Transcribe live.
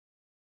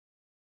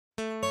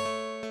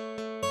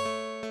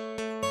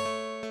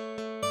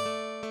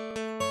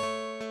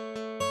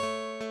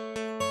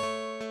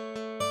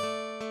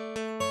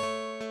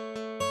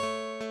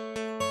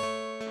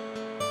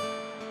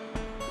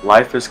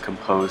Life is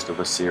composed of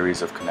a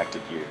series of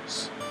connected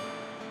years.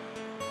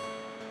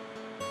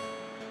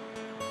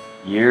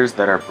 Years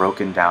that are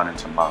broken down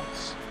into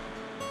months.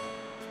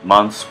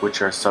 Months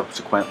which are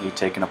subsequently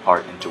taken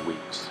apart into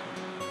weeks.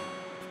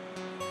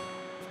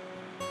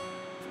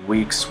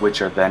 Weeks which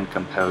are then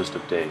composed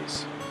of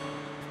days.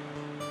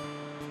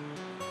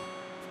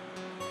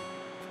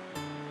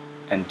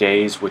 And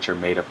days which are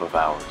made up of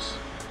hours.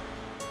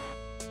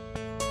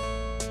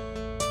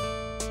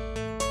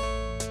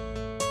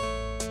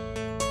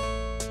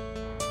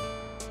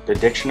 The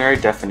dictionary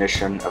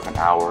definition of an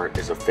hour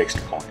is a fixed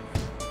point,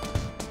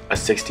 a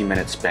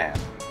 60-minute span,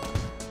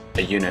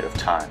 a unit of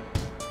time.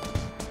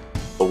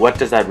 But what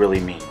does that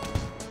really mean?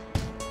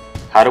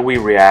 How do we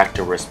react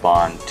or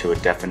respond to a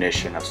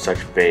definition of such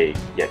vague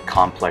yet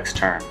complex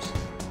terms?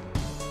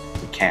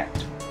 We can't.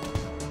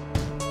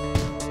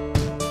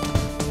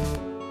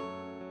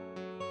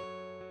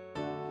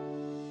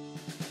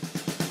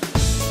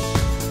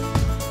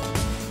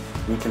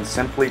 We can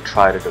simply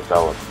try to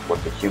develop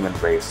what the human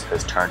race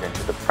has turned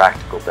into the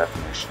practical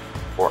definition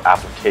or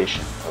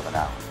application of an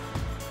hour.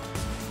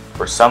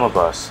 For some of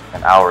us,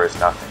 an hour is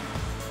nothing.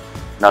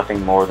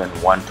 Nothing more than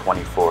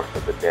 1/24th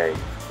of the day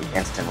we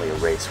instantly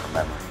erase from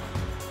memory.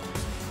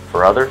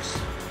 For others,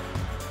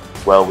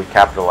 well, we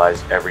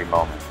capitalize every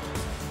moment,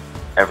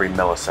 every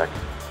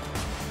millisecond,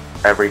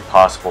 every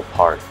possible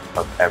part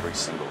of every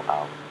single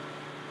hour.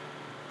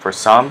 For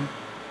some,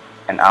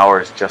 an hour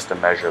is just a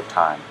measure of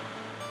time.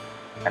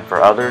 And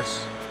for others,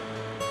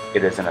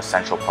 it is an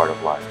essential part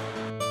of life.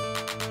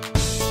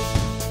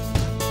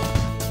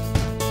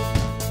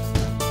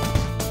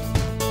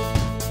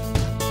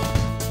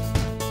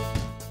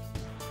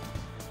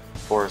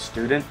 For a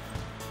student,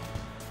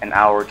 an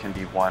hour can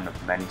be one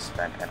of many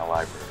spent in a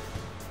library.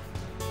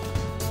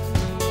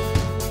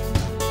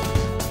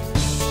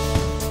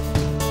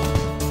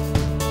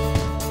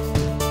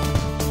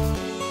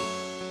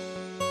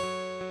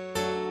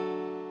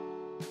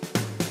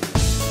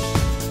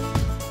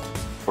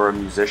 For a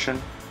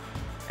musician,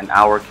 an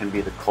hour can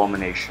be the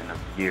culmination of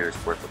years'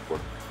 worth of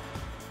work.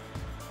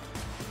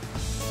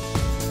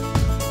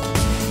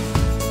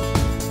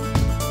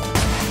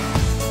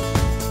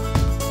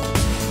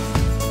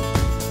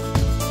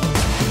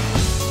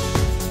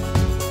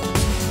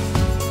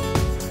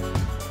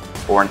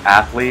 For an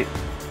athlete,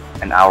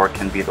 an hour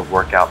can be the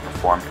workout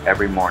performed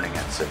every morning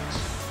at 6.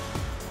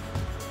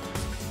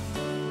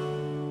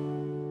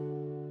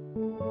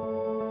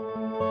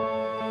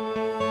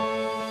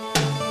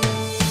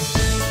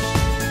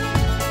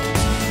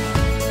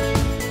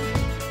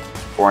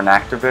 For an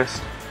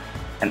activist,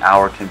 an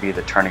hour can be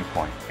the turning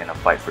point in a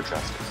fight for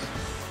justice.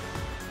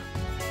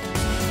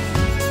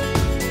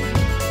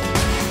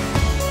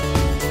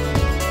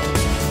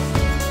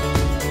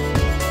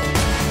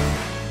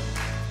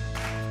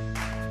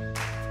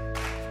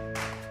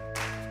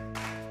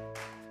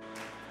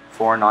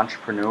 For an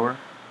entrepreneur,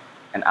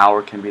 an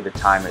hour can be the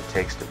time it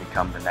takes to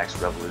become the next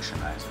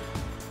revolutionizer.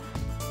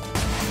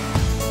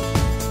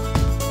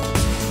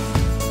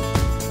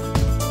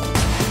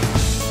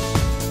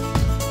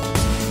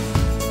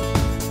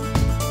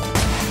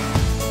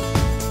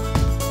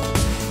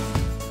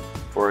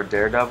 For a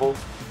daredevil,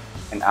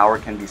 an hour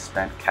can be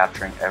spent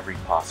capturing every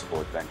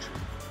possible adventure.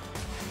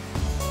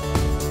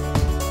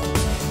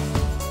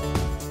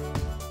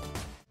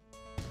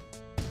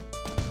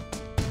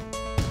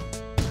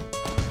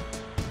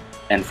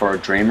 And for a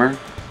dreamer,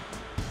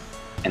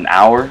 an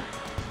hour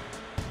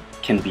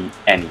can be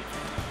anything.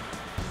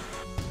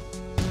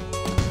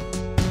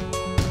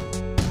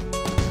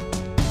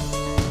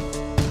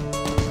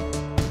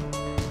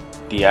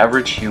 The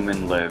average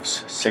human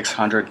lives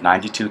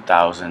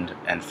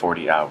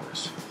 692,040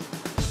 hours.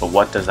 But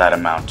what does that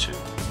amount to?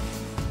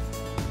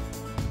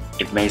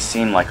 It may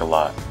seem like a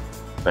lot,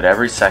 but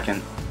every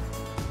second,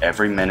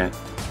 every minute,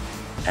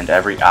 and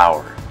every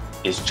hour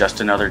is just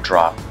another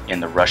drop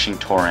in the rushing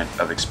torrent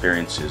of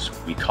experiences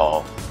we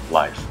call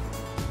life.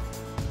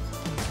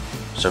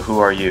 So who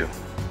are you?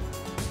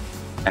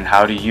 And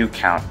how do you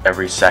count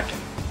every second,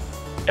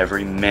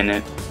 every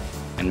minute,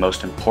 and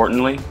most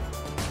importantly,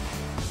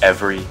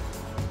 every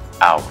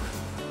hour?